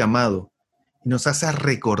hace el llamado y nos hace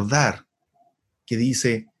recordar que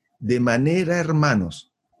dice, de manera,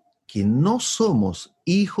 hermanos, que no somos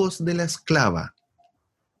hijos de la esclava,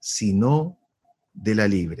 sino de la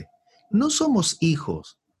libre. No somos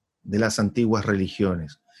hijos de las antiguas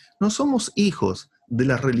religiones. No somos hijos de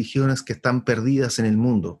las religiones que están perdidas en el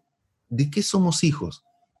mundo. ¿De qué somos hijos?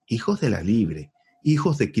 Hijos de la libre,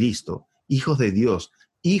 hijos de Cristo, hijos de Dios,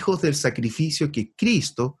 hijos del sacrificio que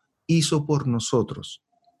Cristo hizo por nosotros.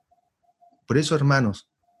 Por eso, hermanos,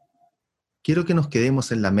 quiero que nos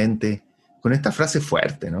quedemos en la mente con esta frase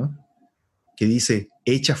fuerte, ¿no? Que dice,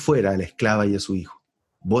 echa fuera a la esclava y a su hijo.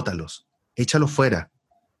 Bótalos, échalos fuera.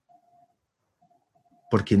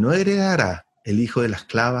 Porque no heredará el hijo de la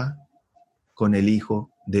esclava con el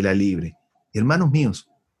hijo de la libre. Hermanos míos,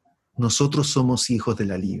 nosotros somos hijos de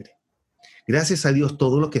la libre. Gracias a Dios,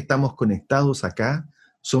 todos los que estamos conectados acá,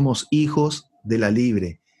 somos hijos de la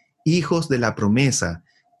libre, hijos de la promesa,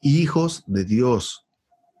 hijos de Dios.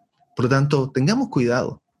 Por lo tanto, tengamos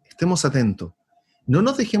cuidado, estemos atentos. No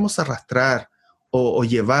nos dejemos arrastrar o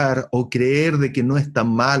llevar o creer de que no es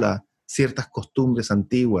tan mala ciertas costumbres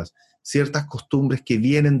antiguas, ciertas costumbres que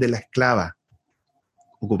vienen de la esclava,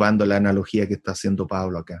 ocupando la analogía que está haciendo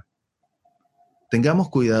Pablo acá. Tengamos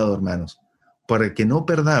cuidado, hermanos, para que no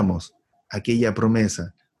perdamos aquella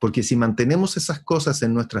promesa, porque si mantenemos esas cosas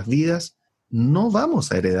en nuestras vidas, no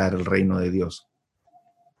vamos a heredar el reino de Dios.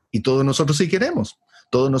 Y todos nosotros sí queremos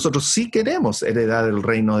heredar el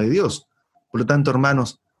reino de Dios. Por lo tanto,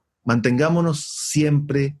 hermanos, mantengámonos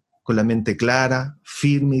siempre con la mente clara,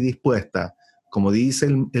 firme y dispuesta, como dice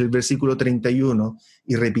el versículo 31,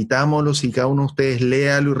 y repitámoslo, si cada uno de ustedes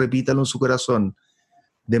léalo y repítalo en su corazón,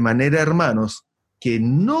 de manera, hermanos, que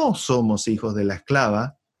no somos hijos de la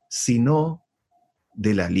esclava, sino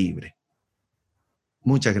de la libre.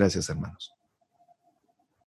 Muchas gracias, hermanos.